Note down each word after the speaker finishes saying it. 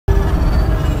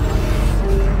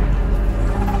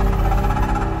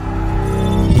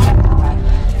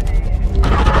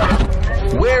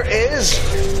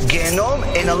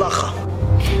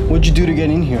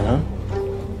here, huh?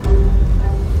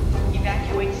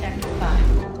 Evacuate Sector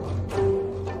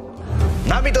 5.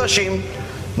 Not midrashim,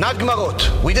 not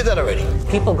gemarot. We did that already.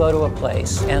 People go to a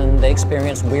place and they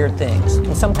experience weird things.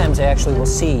 And sometimes they actually will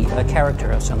see a character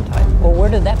of some type. Well, where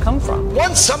did that come from?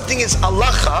 Once something is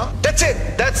halacha, that's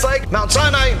it. That's like Mount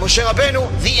Sinai, Moshe Rabbeinu,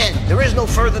 the end. There is no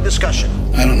further discussion.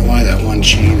 I don't know why that one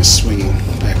chain is swinging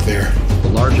back there. The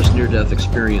largest near-death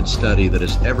experience study that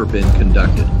has ever been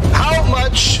conducted. How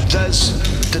much does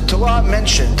the Torah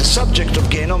mention the subject of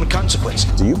Geinom and consequence?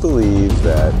 Do you believe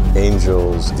that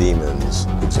angels, demons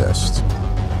exist?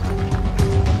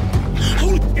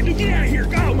 Holy shit, get out of here!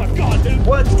 Oh my god, dude!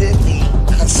 What did the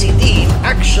Hasidim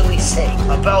actually say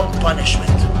about punishment?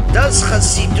 Does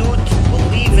Hasidut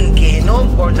believe in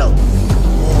Geinom or no?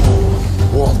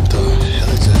 What the hell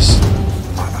is this?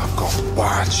 Man, I've got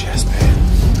bad chest pain.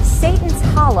 Satan's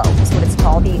Hollow is what it's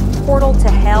called, the portal to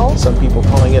hell. Some people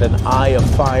calling it an eye of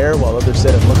fire, while others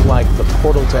said it looked like the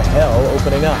portal to hell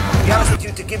opening up. To be honest with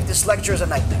you, to give this lecture is a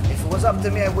nightmare. If it was up to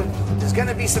me, I wouldn't. There's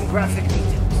gonna be some graphic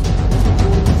detail.